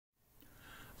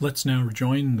Let's now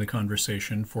join the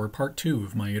conversation for part two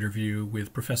of my interview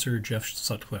with Professor Geoff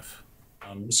Sutcliffe.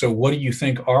 So what do you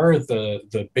think are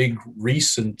the big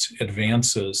recent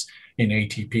advances in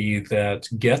ATP that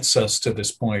gets us to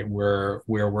this point where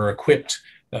we're equipped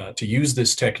to use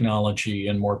this technology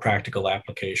in more practical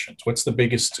applications? What's the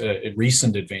biggest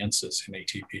recent advances in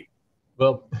ATP?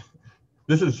 Well,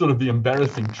 this is sort of the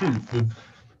embarrassing truth.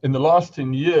 In the last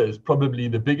 10 years, probably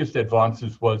the biggest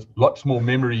advances was lots more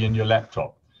memory in your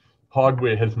laptop.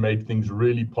 Hardware has made things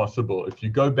really possible. If you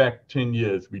go back 10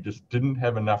 years, we just didn't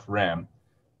have enough RAM.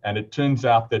 And it turns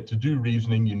out that to do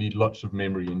reasoning, you need lots of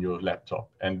memory in your laptop.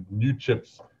 And new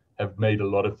chips have made a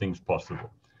lot of things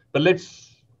possible. But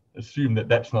let's assume that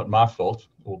that's not my fault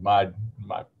or my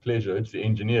pleasure. It's the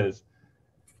engineers.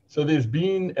 So there's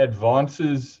been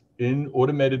advances in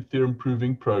automated theorem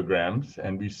proving programs,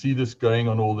 and we see this going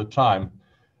on all the time.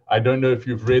 I don't know if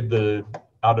you've read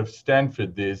out of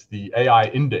Stanford, there's the AI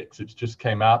index. It's just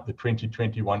came out, the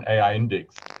 2021 AI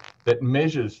index, that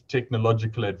measures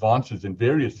technological advances in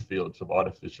various fields of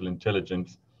artificial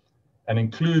intelligence and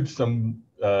includes some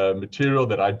material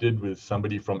that I did with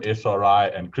somebody from SRI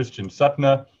and Christian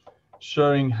Suttner,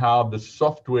 showing how the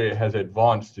software has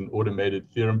advanced in automated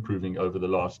theorem proving over the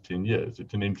last 10 years.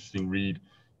 It's an interesting read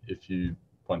if you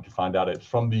want to find out. It's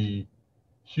from the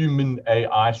Human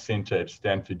AI Center at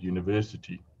Stanford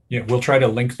University. Yeah, we'll try to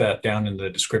link that down in the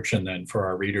description then for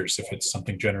our readers. If it's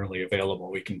something generally available,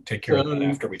 we can take care of that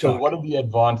after we talk. So what are the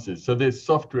advances? So there's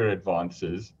software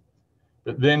advances,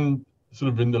 but then sort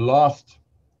of in the last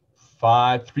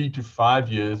 3 to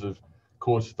 5 years, of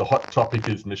course, the hot topic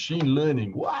is machine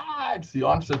learning. Wow, it's the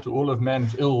answer to all of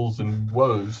man's ills and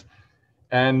woes.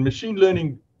 And machine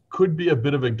learning could be a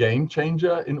bit of a game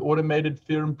changer in automated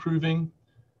theorem proving.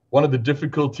 One of the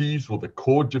difficulties, or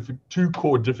two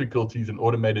core difficulties in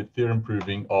automated theorem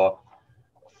proving are,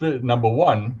 number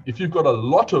one, if you've got a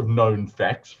lot of known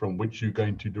facts from which you're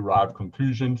going to derive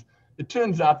conclusions, it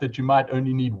turns out that you might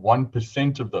only need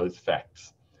 1% of those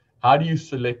facts. How do you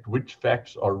select which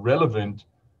facts are relevant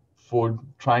for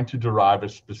trying to derive a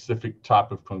specific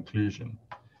type of conclusion?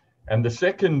 And the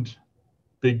second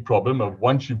big problem of,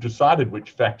 once you've decided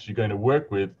which facts you're going to work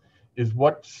with, is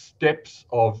what steps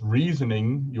of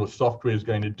reasoning your software is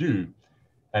going to do.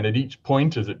 And at each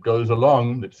point as it goes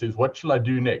along, it says, what shall I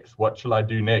do next? What shall I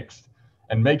do next?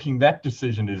 And making that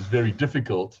decision is very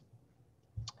difficult.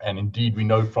 And indeed, we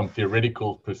know from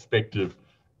theoretical perspective,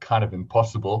 kind of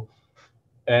impossible.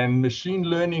 And machine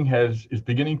learning is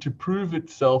beginning to prove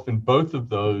itself in both of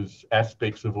those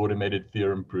aspects of automated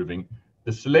theorem proving.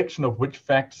 The selection of which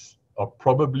facts are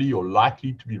probably or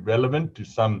likely to be relevant to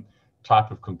some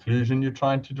type of conclusion you're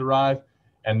trying to derive.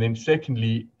 And then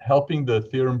secondly, helping the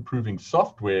theorem proving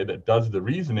software that does the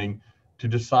reasoning to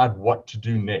decide what to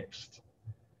do next.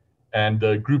 And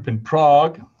the group in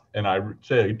Prague, and I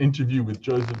say an interview with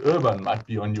Joseph Urban might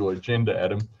be on your agenda,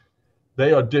 Adam.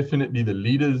 They are definitely the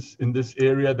leaders in this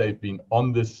area. They've been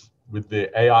on this with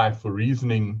their AI for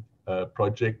reasoning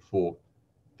project for,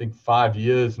 I think, 5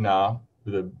 years now,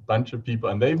 with a bunch of people,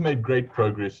 and they've made great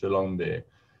progress along there.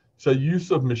 So use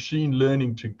of machine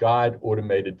learning to guide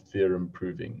automated theorem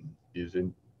proving is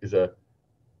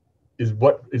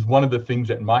one of the things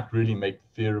that might really make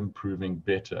theorem proving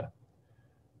better.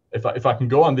 If I can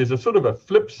go on, there's a sort of a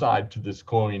flip side to this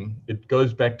coin. It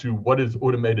goes back to, what is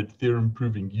automated theorem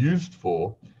proving used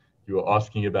for? You were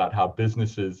asking about how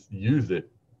businesses use it.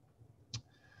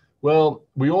 Well,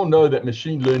 we all know that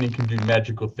machine learning can do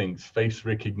magical things. Face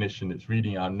recognition, it's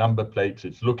reading our number plates,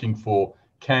 it's looking for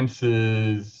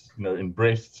cancers, in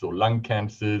breasts or lung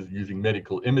cancers, using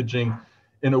medical imaging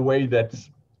in a way that's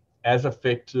as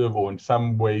effective, or in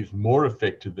some ways more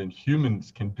effective, than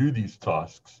humans can do these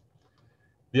tasks.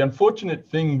 The unfortunate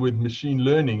thing with machine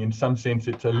learning, in some sense,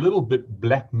 it's a little bit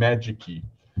black magic-y,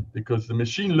 because the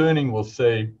machine learning will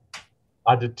say,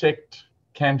 I detect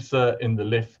cancer in the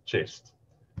left chest.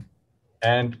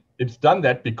 And it's done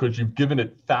that because you've given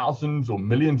it thousands or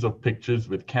millions of pictures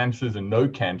with cancers and no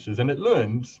cancers, and it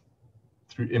learns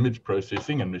through image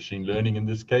processing and machine learning in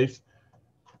this case,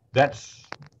 this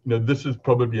is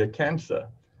probably a cancer.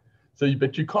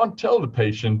 But you can't tell the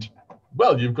patient,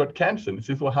 well, you've got cancer. And it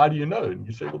says, well, how do you know? And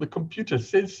you say, well, the computer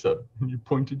says so. And you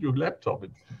point at your laptop.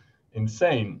 It's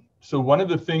insane. So one of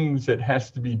the things that has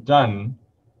to be done,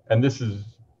 and this is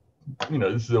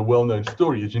a well-known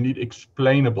story, is you need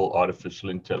explainable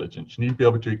artificial intelligence. You need to be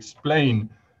able to explain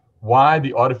why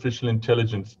the artificial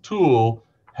intelligence tool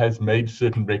has made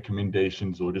certain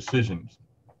recommendations or decisions.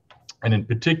 And in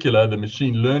particular, the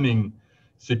machine learning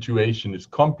situation is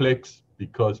complex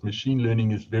because machine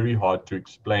learning is very hard to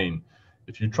explain.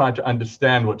 if you try to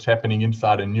understand what's happening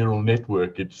inside a neural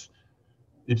network, it's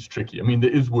tricky. I mean, there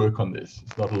is work on this.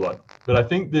 It's not a lot. But I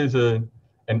think there's an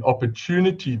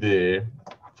opportunity there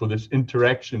for this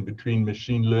interaction between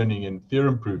machine learning and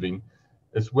theorem proving,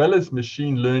 as well as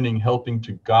machine learning helping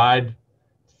to guide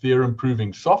theorem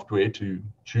proving software to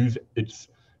choose its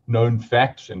known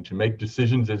facts and to make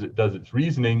decisions as it does its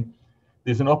reasoning.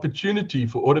 There's an opportunity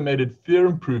for automated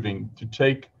theorem proving to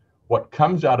take what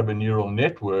comes out of a neural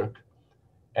network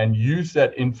and use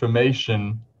that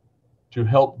information to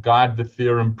help guide the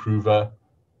theorem prover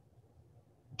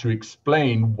to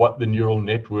explain what the neural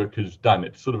network has done.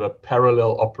 It's sort of a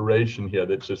parallel operation here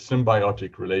that's a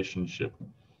symbiotic relationship.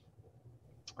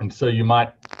 And so you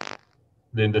might,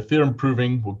 then the theorem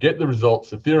proving will get the results.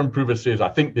 The theorem prover says, I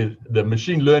think the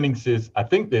machine learning says, I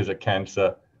think there's a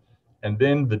cancer. And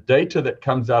then the data that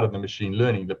comes out of the machine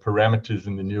learning, the parameters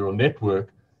in the neural network,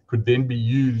 could then be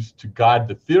used to guide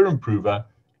the theorem prover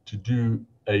to do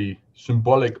a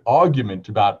symbolic argument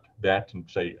about that and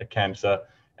say a cancer,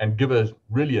 and give us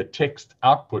really a text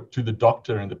output to the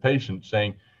doctor and the patient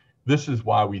saying, this is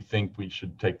why we think we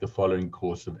should take the following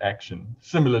course of action.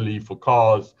 Similarly for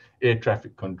cars, air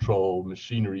traffic control,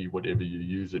 machinery, whatever you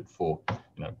use it for,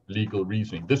 legal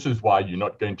reasoning. This is why you're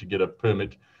not going to get a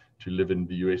permit to live in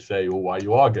the USA, or why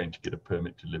you are going to get a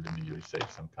permit to live in the USA,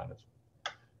 some kind of.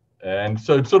 And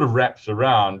so it sort of wraps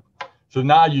around. So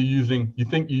now you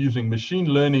think you're using machine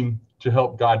learning to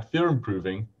help guide theorem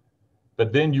proving,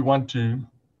 but then you want to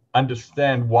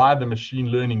understand why the machine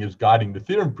learning is guiding the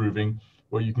theorem proving.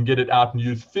 Well, you can get it out and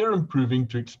use theorem proving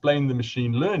to explain the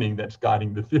machine learning that's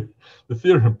guiding the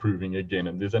theorem proving again.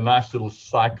 And there's a nice little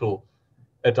cycle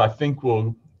that I think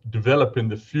will develop in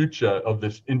the future of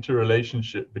this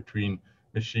interrelationship between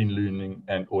machine learning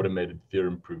and automated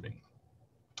theorem proving.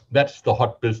 That's the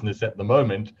hot business at the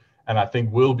moment, and I think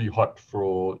will be hot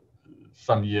for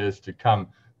some years to come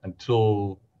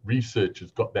until research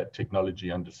has got that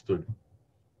technology understood.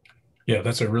 Yeah,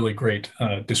 that's a really great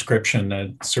description.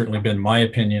 That's certainly been my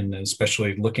opinion,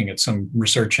 especially looking at some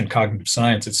research in cognitive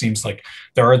science. It seems like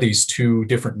there are these two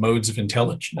different modes of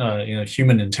intelligence,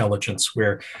 human intelligence,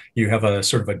 where you have a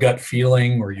sort of a gut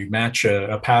feeling, or you match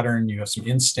a pattern, you have some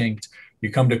instinct, you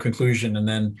come to a conclusion,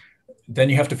 and then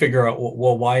you have to figure out,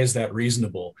 well, why is that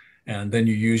reasonable? And then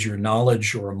you use your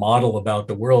knowledge or a model about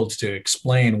the world to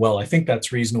explain, well, I think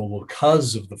that's reasonable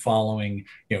because of the following,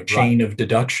 chain of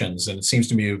deductions. And it seems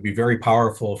to me it would be very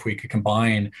powerful if we could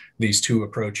combine these two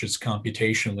approaches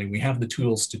computationally. We have the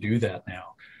tools to do that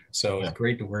now. So it's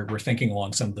great that we're thinking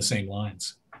along some of the same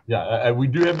lines. Yeah, we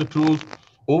do have the tools.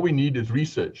 All we need is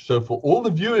research. So for all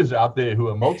the viewers out there who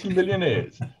are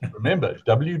multimillionaires, remember,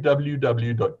 www.tptp.org.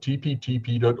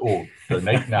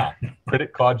 Donate now.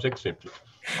 Credit cards accepted.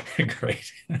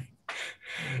 Great.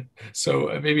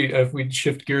 So maybe if we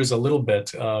shift gears a little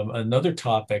bit, another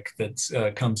topic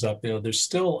that comes up, there's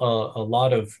still a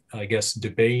lot of, I guess,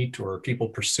 debate or people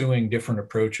pursuing different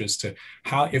approaches to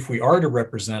how, if we are to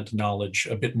represent knowledge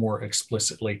a bit more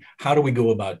explicitly, how do we go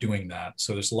about doing that?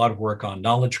 So there's a lot of work on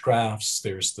knowledge graphs.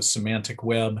 There's the semantic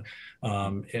web.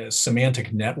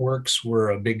 Semantic networks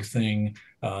were a big thing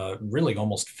really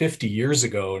almost 50 years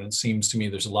ago. And it seems to me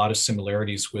there's a lot of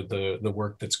similarities with the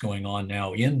work that's going on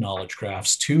now in knowledge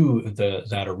graphs to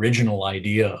that original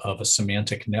idea of a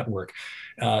semantic network.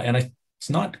 And it's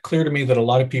not clear to me that a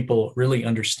lot of people really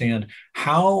understand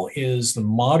how is the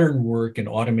modern work in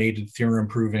automated theorem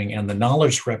proving and the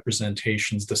knowledge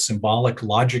representations, the symbolic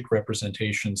logic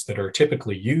representations that are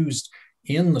typically used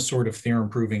in the sort of theorem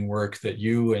proving work that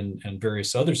you and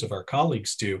various others of our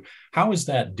colleagues do, how is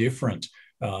that different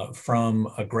from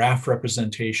a graph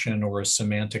representation or a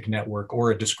semantic network or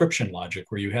a description logic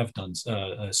where you have done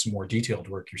some more detailed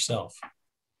work yourself?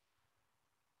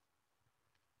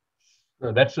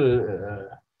 That's a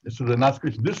nice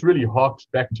question. This really harks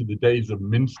back to the days of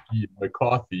Minsky and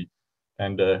McCarthy.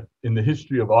 And in the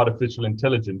history of artificial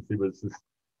intelligence, there was this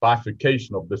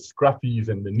bifurcation of the scruffies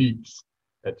and the neats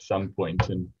at some point.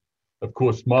 And of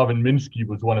course, Marvin Minsky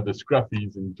was one of the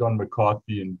scruffies, and John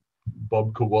McCarthy and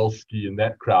Bob Kowalski and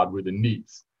that crowd were the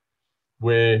neats,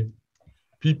 where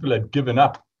people had given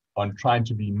up on trying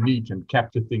to be neat and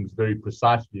capture things very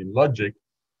precisely in logic.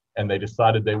 And they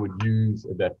decided they would use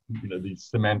that, these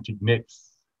semantic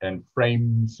nets and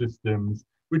frame systems,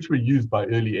 which were used by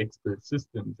early expert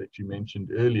systems that you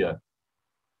mentioned earlier.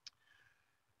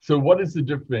 So what is the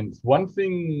difference? One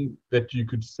thing that you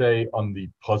could say on the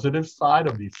positive side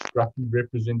of these scruffy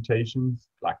representations,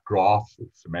 like graphs or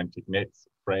semantic nets,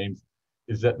 frames,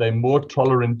 is that they're more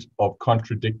tolerant of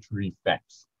contradictory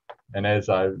facts. And as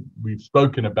we've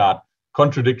spoken about,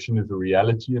 contradiction is a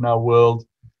reality in our world.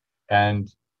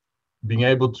 And being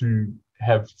able to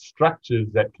have structures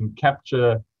that can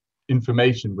capture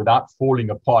information without falling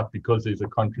apart because there's a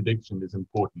contradiction is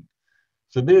important.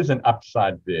 So there's an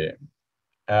upside there.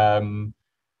 And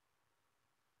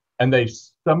they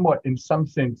somewhat, in some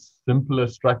sense, simpler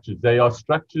structures. They are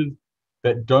structures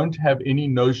that don't have any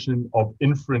notion of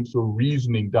inference or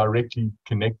reasoning directly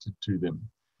connected to them.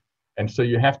 And so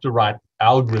you have to write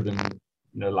algorithms,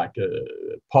 like a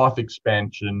path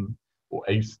expansion or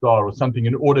A star or something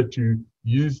in order to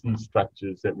use these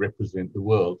structures that represent the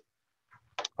world.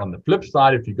 On the flip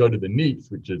side, if you go to the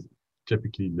NEETs, which is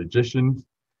typically logicians,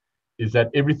 is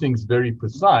that everything's very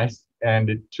precise, and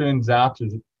it turns out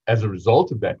as a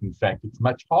result of that, in fact, it's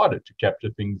much harder to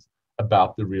capture things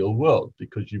about the real world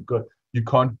because you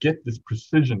can't get this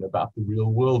precision about the real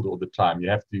world all the time. You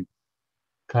have to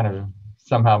kind of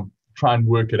somehow try and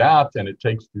work it out, and it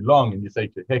takes too long, and you say,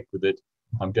 to heck with it,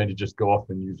 I'm going to just go off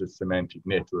and use a semantic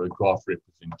net or a graph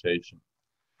representation.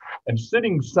 And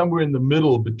sitting somewhere in the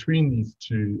middle between these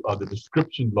two are the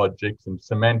description logics and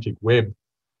semantic web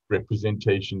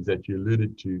representations that you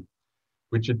alluded to,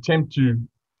 which attempt to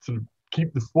sort of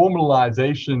keep the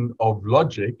formalization of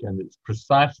logic and its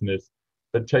preciseness,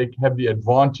 but have the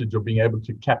advantage of being able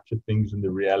to capture things in the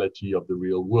reality of the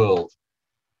real world.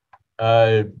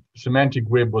 Semantic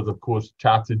web was, of course,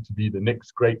 touted to be the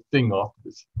next great thing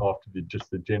after just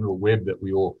the general web that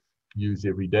we all use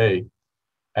every day.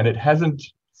 And it hasn't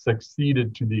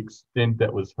succeeded to the extent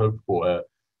that was hoped for.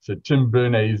 So Tim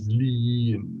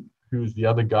Berners-Lee, and who's the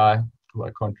other guy, who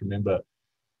I can't remember,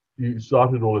 who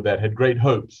started all of that, had great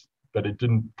hopes, but it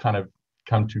didn't kind of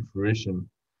come to fruition.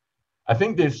 I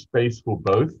think there's space for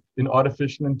both in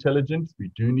artificial intelligence.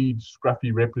 We do need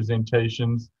scruffy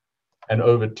representations, and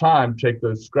over time take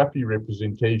those scruffy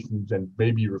representations and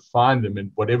maybe refine them,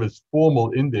 and whatever's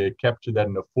formal in there, capture that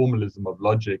in a formalism of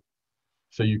logic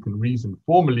so you can reason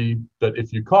formally. But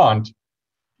if you can't,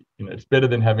 it's better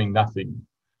than having nothing.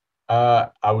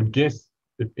 I would guess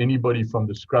if anybody from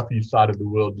the scruffy side of the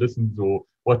world listens or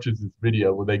watches this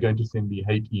video, well, they're going to send me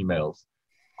hate emails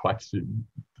quite soon.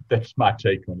 That's my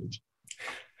take on it.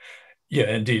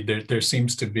 Yeah, indeed. There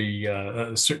seems to be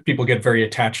people get very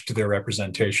attached to their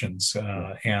representations,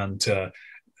 and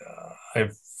I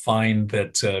find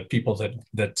that people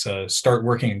that start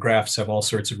working in graphs have all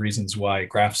sorts of reasons why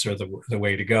graphs are the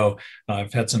way to go.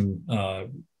 I've had some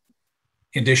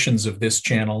editions of this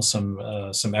channel, some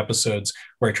episodes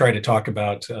where I try to talk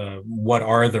about what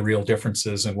are the real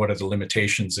differences and what are the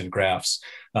limitations in graphs.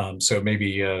 So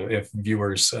maybe if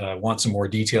viewers want some more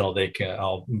detail,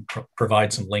 I'll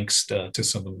provide some links to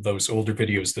some of those older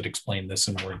videos that explain this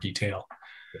in more detail.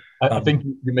 I think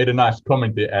you made a nice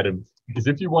comment there, Adam, because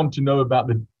if you want to know about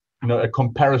a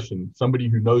comparison, somebody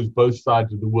who knows both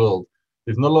sides of the world,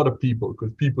 there's not a lot of people,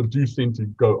 because people do seem to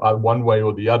go one way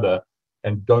or the other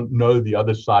and don't know the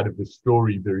other side of the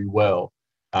story very well.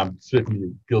 I'm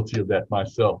certainly guilty of that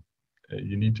myself.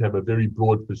 You need to have a very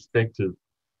broad perspective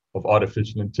of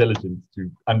artificial intelligence to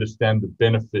understand the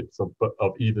benefits of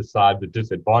either side, the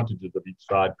disadvantages of each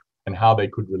side, and how they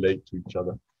could relate to each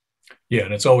other. Yeah,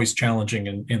 and it's always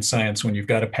challenging in science when you've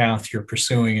got a path you're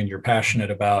pursuing and you're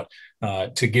passionate about,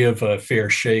 to give a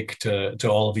fair shake to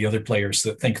all of the other players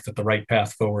that think that the right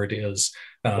path forward is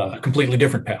a completely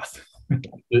different path.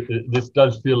 This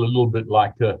does feel a little bit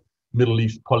like Middle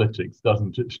East politics,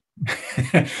 doesn't it?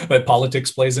 But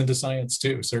politics plays into science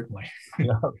too, certainly.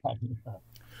 Yeah, right.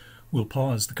 We'll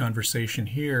pause the conversation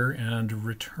here and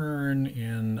return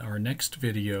in our next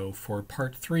video for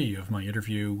part 3 of my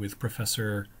interview with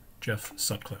Professor Geoff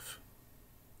Sutcliffe.